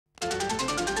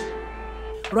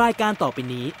รายการต่อไป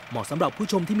นี้เหมาะสำหรับผู้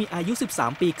ชมที่มีอายุ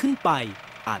13 ปีขึ้นไป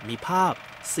อาจมีภาพ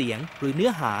เสียงหรือเนื้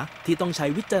อหาที่ต้องใช้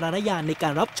วิจารณญาณในกา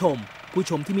รรับชมผู้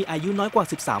ชมที่มีอายุน้อยกว่า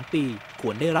13 ปีค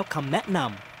วรได้รับคำแนะน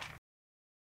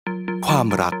ำความ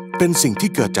รักเป็นสิ่งที่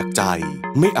เกิดจากใจ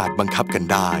ไม่อาจบังคับกัน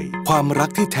ได้ความรัก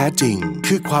ที่แท้จริง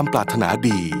คือความปรารถนา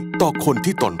ดีต่อคน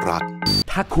ที่ตนรัก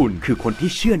ถ้าคุณคือคนที่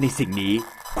เชื่อในสิ่งนี้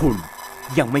คุณ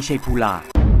ยังไม่ใช่ผู้ล่า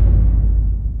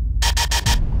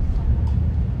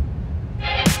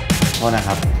โทษนะค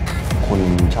รับคุณ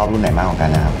ชอบรุ่นไหนมากกว่ากัน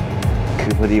นะครับคื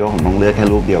อพอดีว่าผมต้องเลือกแค่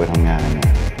รูปเดียวไปทำงานเนี่ย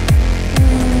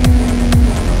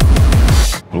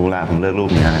รู้ละผมเลือกรูป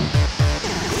นี้กัน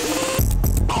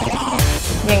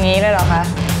อย่างนี้เลยเหรอคะ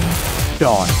ด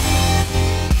อน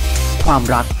ความ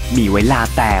รักมีเวลา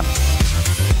แต้ม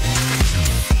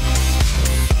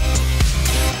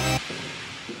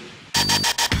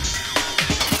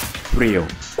เรียว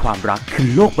ความรักคือ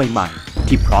โลกใบใหม่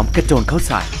ที่พร้อมกระโจนเข้าใ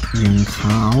ส่ยังข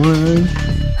าวเลย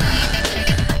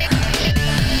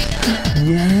เ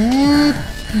ย้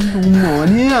ดูหมอ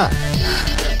เนี่ย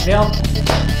เดี๋ยว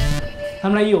ทำ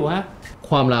อะไรอยู่ฮะ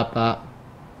ความลับอะ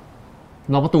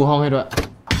ล็อกประตูห้องให้ด้วย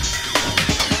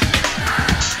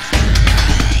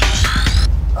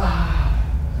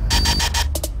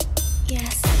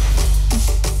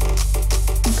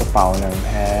กระเป๋าหนังแ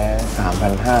ท้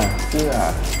 3,500 เสื้อ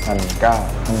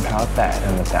 1,900 รองเท้าแตะธ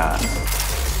รรมดา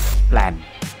แปลน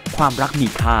ความรักมี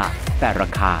ค่าแต่รา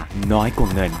คาน้อยกว่า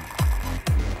เงิน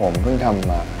ผมเพิ่งทำ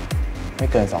มาไม่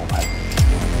เกิน 2,000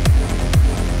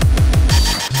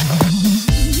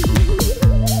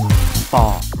 ปอ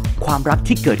ความรัก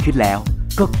ที่เกิดขึ้นแล้ว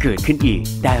ก็เกิดขึ้นอีก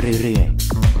ได้เรื่อย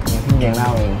ๆเพิ่งเลี้ยงเล่า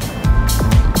เอง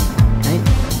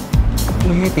ไ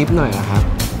ม่ให้ติ๊บหน่อยอะครับ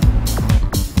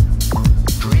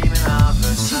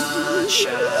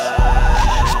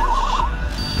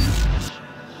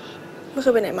เมื่อคื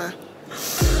นไปไหนมา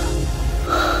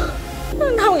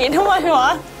ทำอย่างนี้ทำไมวะ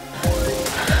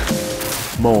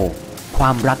โมคว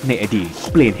ามรักในอดีต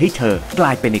เปลี่ยนให้เธอกล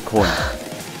ายเป็นอีกคน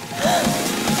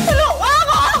ตลกมาก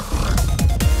เหรอ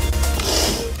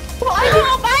ปล่อยมึง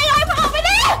ออกไปเลยมึงออกไป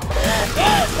ดิ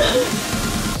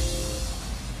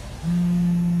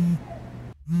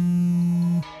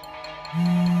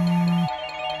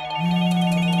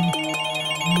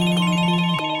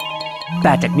แ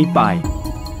ต่จากนี้ไป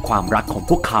ความรักของ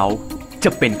พวกเขาจ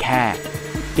ะเป็นแค่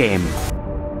เกม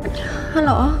ฮัลโห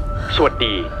ลสวัส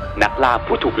ดีนักล่า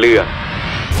ผู้ถูกเลือก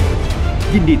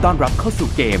ยินดีต้อนรับเข้าสู่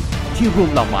เกมที่รวม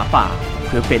เหล่าหมาป่าเ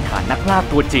พื่อเป็นหานักล่า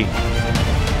ตัวจริง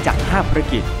จาก5ภาร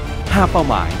กิจ5เป้า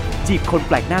หมายจีบคนแ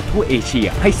ปลกหน้าทั่วเอเชีย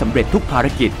ให้สำเร็จทุกภาร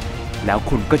กิจแล้ว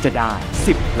คุณก็จะได้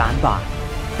10 ล้านบาท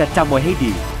แต่จำไว้ให้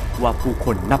ดีว่าผู้ค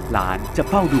นนับล้านจะ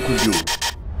เฝ้าดูคุณอยู่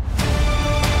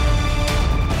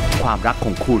ความรักข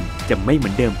องคุณจะไม่เหมื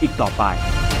อนเดิมอีกต่อไป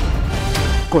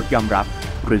กดยอมรับ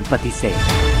หรือปฏิเสธ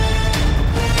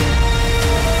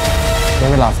ได้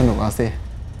เวลาสนุกแล้วสิ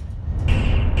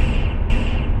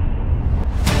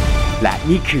และ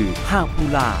นี่คือ5ผู้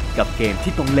ล่ากับเกม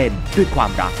ที่ต้องเล่นด้วยควา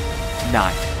มรักใน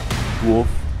Wolf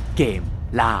เกม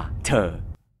ล่าเธอ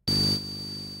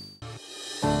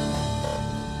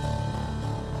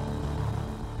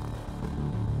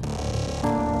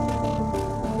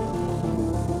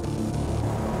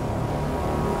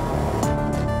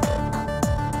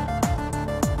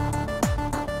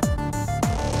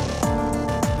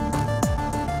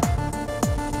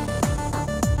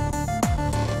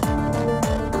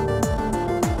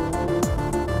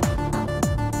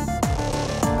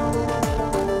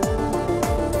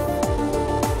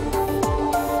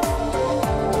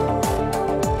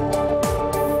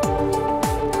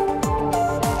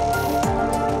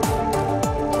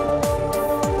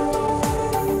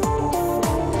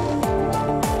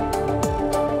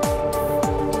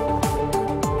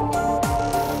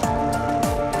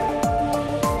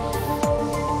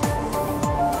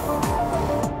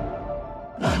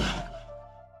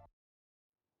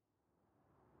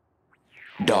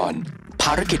ดอนภ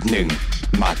ารกิจ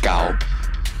1มาเก๊า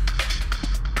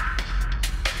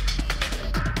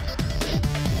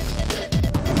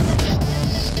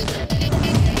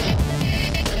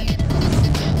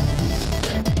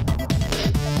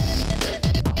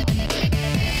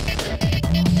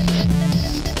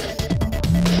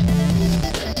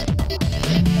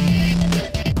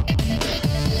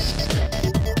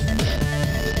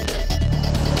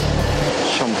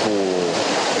ชมพู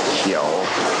เขียว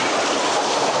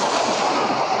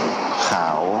ขา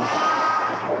ว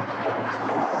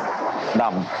ด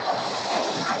ำ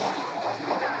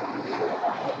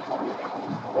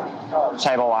ใ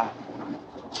ช่ปะวะ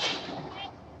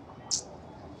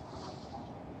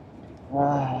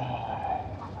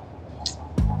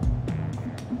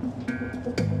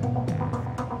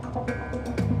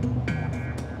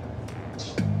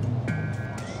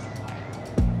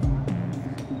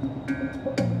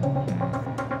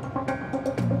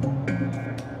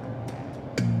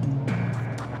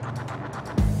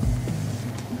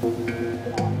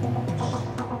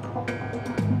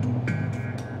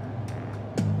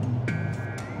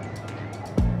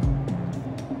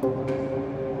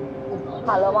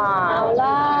了嘛？好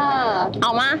啦，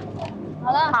好吗？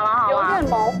好了，好了，好了，有点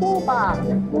模糊吧？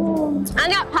那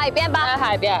就拍一遍吧。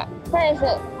拍一遍。这也是。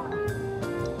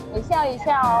你笑一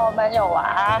笑哦，我们有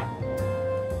玩。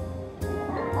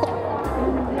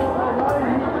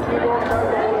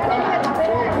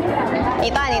你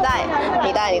带。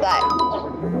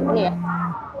你。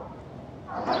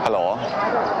ฮัลโหล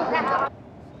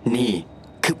นี่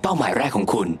คือเป้าหมายแรกของ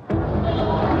คุณ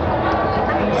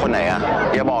คนไหนอ่ะ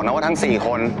อย่าบอกนะว่าทั้ง4 ค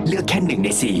น เลือกแค่1 ใน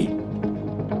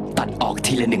 4 ตัดออก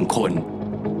ทีละ1 คน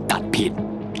ตัดผิด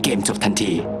เกมจบทัน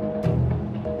ที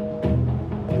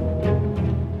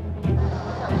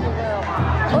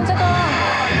这个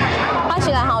看起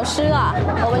来好湿啊，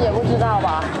我们也不知道吧？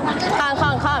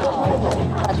看，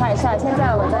来看一下，现在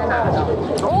我们在哪？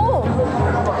哦，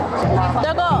这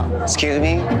个。Excuse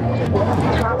me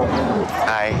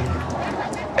Hi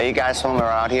Are you guys from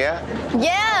around here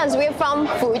Yes, we're from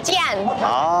Fujian.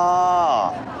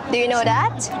 Oh Do you know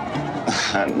that?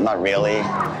 Not really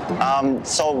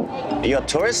So you're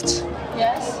tourists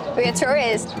Yes. We're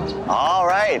tourists. All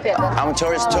right I'm a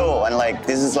tourist too and like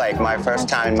this is like my first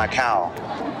time in Macau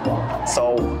So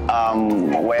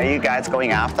where are you guys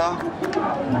going after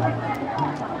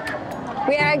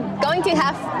We are going to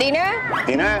have dinner.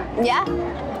 Dinner Yeah.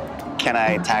 Can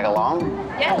I tag along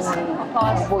Yes. Of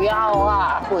course. 不要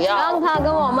啊，不要。让他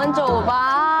跟我们走吧。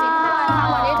他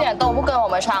们一点都不跟我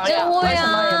们商量。为什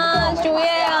么也不跟我们？主页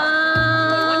啊。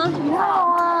不要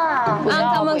啊！让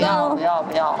他们跟。不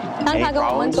要。让他跟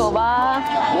我们走吧。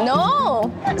No.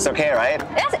 It's okay right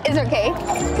Yes, it's okay.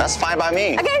 That's fine by me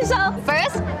Okay, so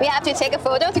first we have to take a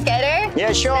photo together.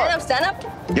 Yeah sure Stand up.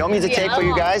 You want me to take for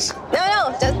you guys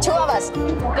No, just 2 of us.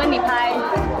 跟你拍。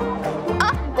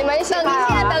啊，你们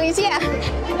等一下。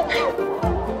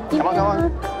Come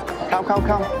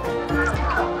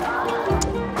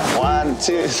One,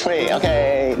 2, 3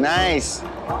 Okay nice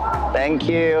Thank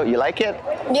you You like it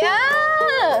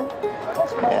Yeah.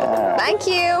 Thank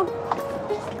you.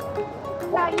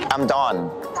 I'm Don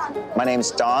My name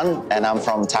is Don and I'm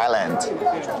from Thailand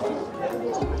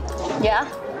Yeah.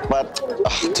 But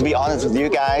to be honest with you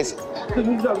guys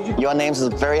Your names is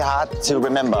very hard to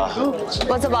remember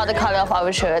What about the color of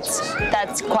our shirts?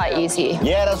 That's quite easy.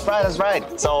 Yeah that's right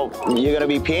So you're gonna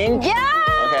be pink Yeah.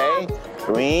 Okay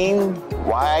Green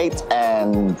White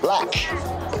and black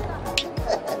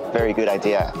Very good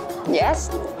idea Yes.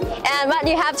 And but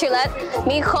you have to let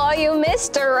me call you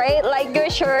Mr. Right, like your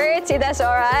shirt. That's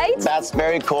all right. That's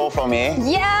very cool for me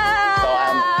Yeah. So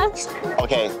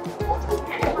Okay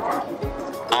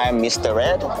I'm Mr.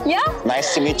 Red Yeah.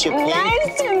 Nice to meet you Pink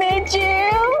Nice to meet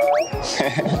you.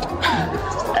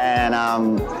 And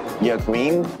you're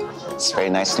green. It's very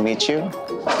nice to meet you.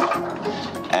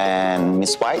 And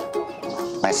Miss White,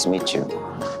 nice to meet you.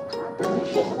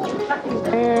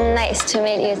 Nice to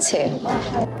meet you too.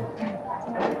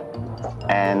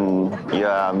 And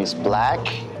you're Miss Black.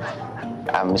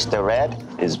 Mr. Red.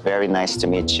 It's very nice to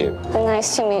meet you.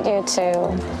 Nice to meet you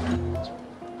too.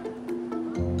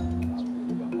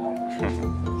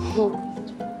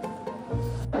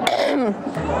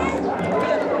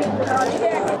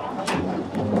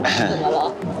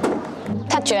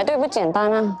 他绝对不简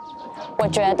单啊！我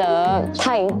觉得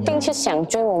他一定是想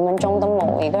追我们中的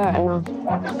某一个人啊！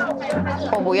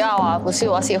我不要啊，不是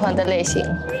我喜欢的类型。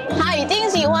他一定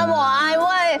喜欢我啊，因为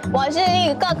我是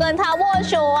一个跟他握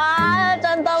手啊，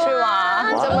真的吗？是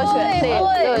吗？这么确定？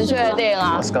很确定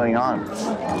啊 What's going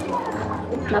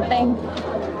on?！Nothing。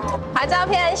拍照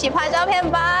片，一起拍照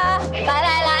片吧！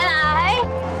来。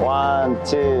 1,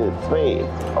 2, 3.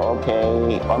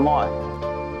 Okay. One more.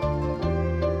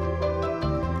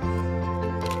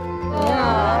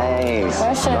 Nice. You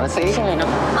wanna see?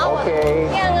 Okay.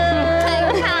 这样啊，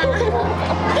看。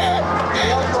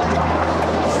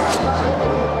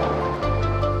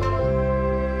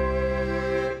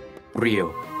เรียว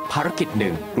ภารกิจ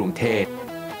1 กรุงเทพ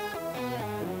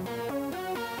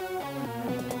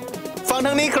ฟังท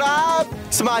างนี้ครับ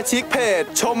สมาชิกเพจ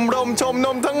ชมรมชมน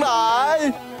มทั้งหลาย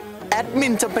แอดมิ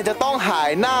นจำเป็นจะต้องหา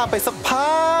ยหน้าไปสัก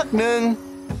พักหนึ่ง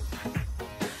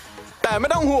แต่ไม่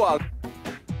ต้องห่วง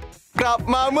กลับ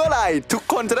มาเมื่อไหร่ทุก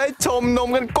คนจะได้ชมนม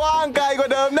กันกว้างไกลกว่า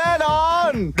เดิมแน่นอ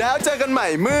นแล้วเจอกันใหม่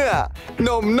เมื่อน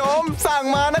มสั่ง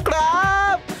มานะครั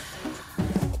บ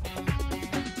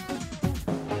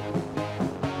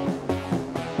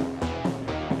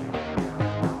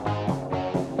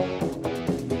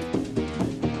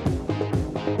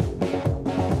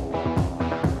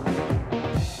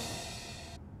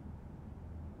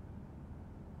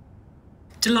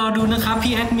จะรอดูนะครับ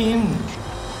พี่แอดมิน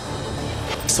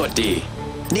สวัสดี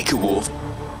นี่คือ Wolf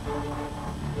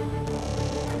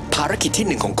ภารกิจที่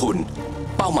1ของคุณ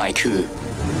เป้าหมายคือ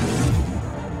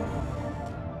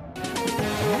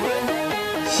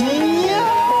เชี่ย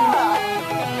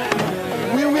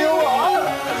มิวเหรอ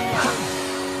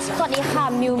สวัสดีค่ะ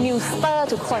มิวสเตอร์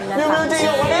ทุกคนนะคะมิวจริงเห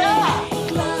รอวะเนี่ย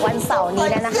วันเสาร์นี้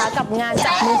แล้วนะคะกับงาน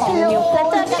จับมือของมิวแล้ว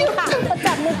เจอกันค่ะมา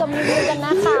จับมือกับมิวกันน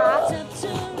ะคะ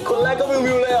คนแรกก็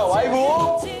มิวเลยเหรอไอ้บุ๊ก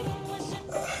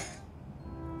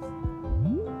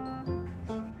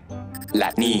และ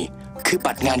นี่คือ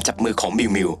บัตรงานจับมือของ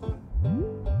มิว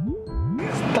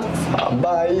ตั้ง3 ใบ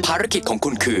ภารกิจของคุ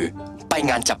ณคือไป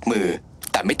งานจับมือ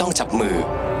แต่ไม่ต้องจับมือ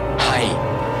ให้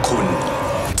คุณ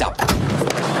จับ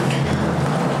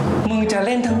มึงจะเ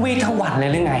ล่นทั้งวี่ทั้งวันเลย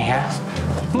หรือไงฮะ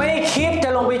ไม่คิดจะ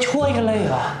ลงไปช่วยกันเลยเ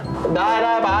หรอได้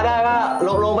ป้าได้ป้า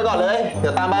ลงไปก่อนเลยเดี๋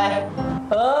ยวตามไป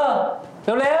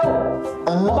เร็ว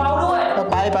เบาๆด้วย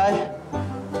ไป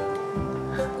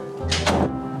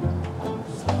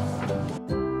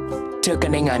เจอกั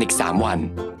นในงานอีก3 วัน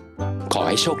ขอใ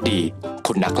ห้โชคดี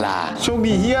คุณนักล่าโชค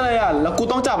ดีเฮียอะไรอ่ะแล้วกู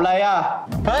ต้องจับอะไรอ่ะ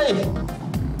เฮ้ย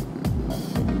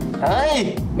ไ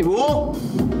อ้บุ๊ก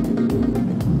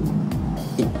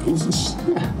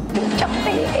จับ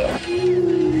ตี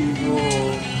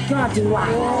ยอดจริงว่ะ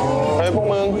เฮ้ยพวก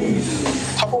มึง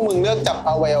ถ้าพวกมึงเลือกจับ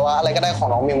อวัยวะอะไรก็ได้ของ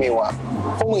น้องมิวอ่ะ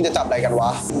พวกมึงจะจับอะไรกันวะ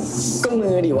ก็มื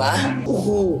อดิวะโอ้โห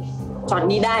ช็อต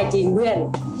นี้ได้จริงเพื่อน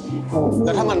แ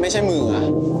ล้วถ้ามันไม่ใช่มืออะ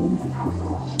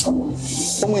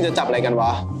พวกมึงจะจับอะไรกันว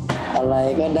ะอะไร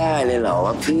ก็ได้เลยเหรอว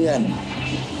ะเพื่อน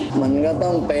มันก็ต้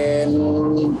องเป็น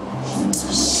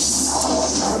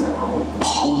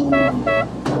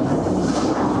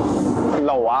เห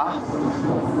รอวะ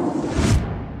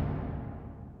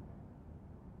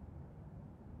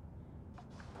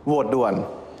โหวตด่วน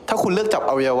ถ้าคุณเลือกจับ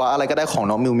อวัยวะอะไรก็ได้ของ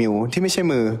น้องมิวที่ไม่ใช่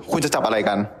มือคุณจะจับอะไร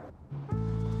กัน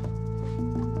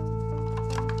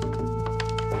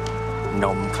น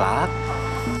มครับ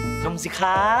นมสิค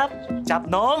รับจับ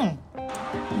น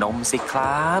มสิค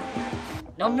รับ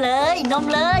นมเลย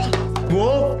วู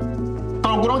ฟต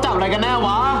อนกูต้องจับอะไรกันแน่ว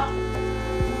ะ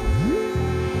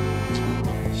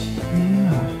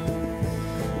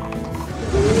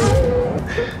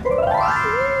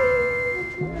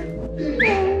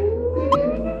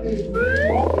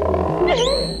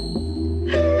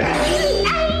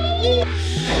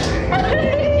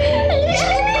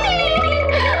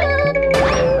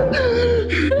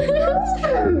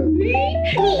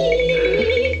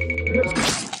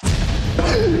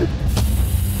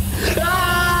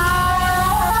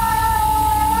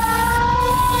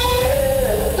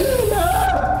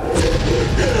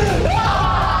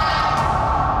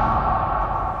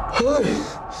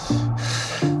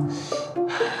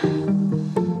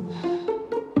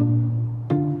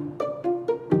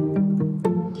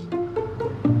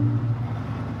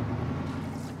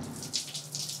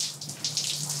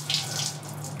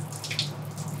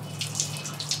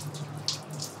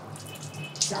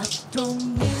จากตรง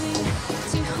นี้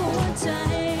ที่หัวใจ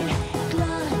กล้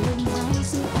าลงไม้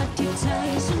สัมผัสที่ใจ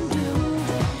ฉันดู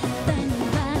แต่ง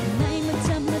แบบไหนมา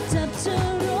จับเธอ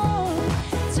รู้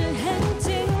จะเห็นจ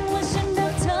ริงว่าฉันรั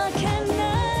กเธอแค่ไหน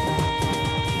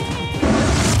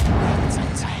จาก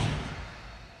ใจ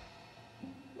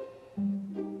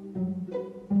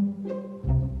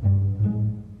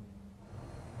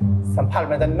สัมผัส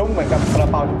มันจะนุ่มเหมือนกับกระ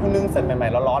เป๋าที่เพิ่งนึ่งเสร็จใหม่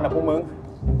ๆร้อนๆนะพวกมึง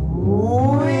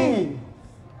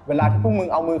เวลาที่พวกมึง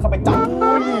เอามือเข้าไปจับ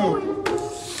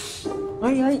เ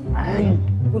ฮ้ย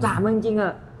กูถามมึงจริงอ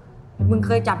ะมึงเค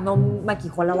ยจับนมมา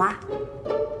กี่คนแล้ววะ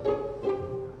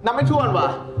นับไม่ถ้วนวะ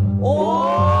โอ้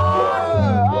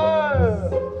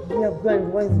เนี่ยเพื่อนกู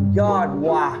ว่าสุดยอด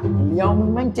ว่ะเลี้ยวมึง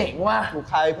แม่งเจ๋งว่ะกู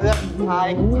ใครเพื่อนใ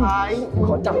ครข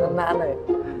อจับนานๆเลย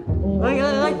เฮ้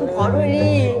ยกูขอด้วยดิ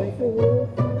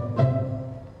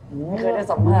ไม่เคยได้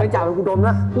สัมผัสไม่จับกูดมแ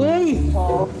ล้วเฮ้ย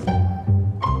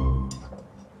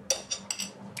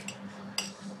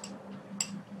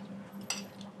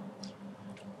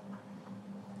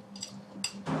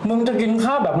มึงจะกิน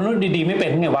ข้าวแบบมนุษย์ดีๆไม่เป็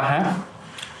นไงวะฮะ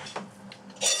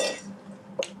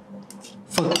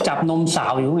ฝึกจับนมสา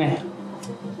วอยู่ไง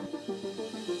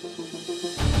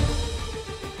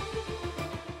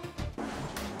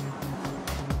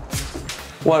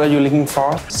What are you looking for?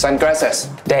 Sunglasses.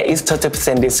 There is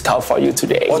 30% discount for you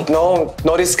today. Oh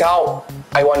no discount.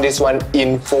 I want this one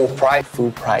in full price.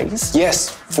 Full price? Yes,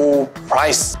 full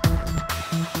price.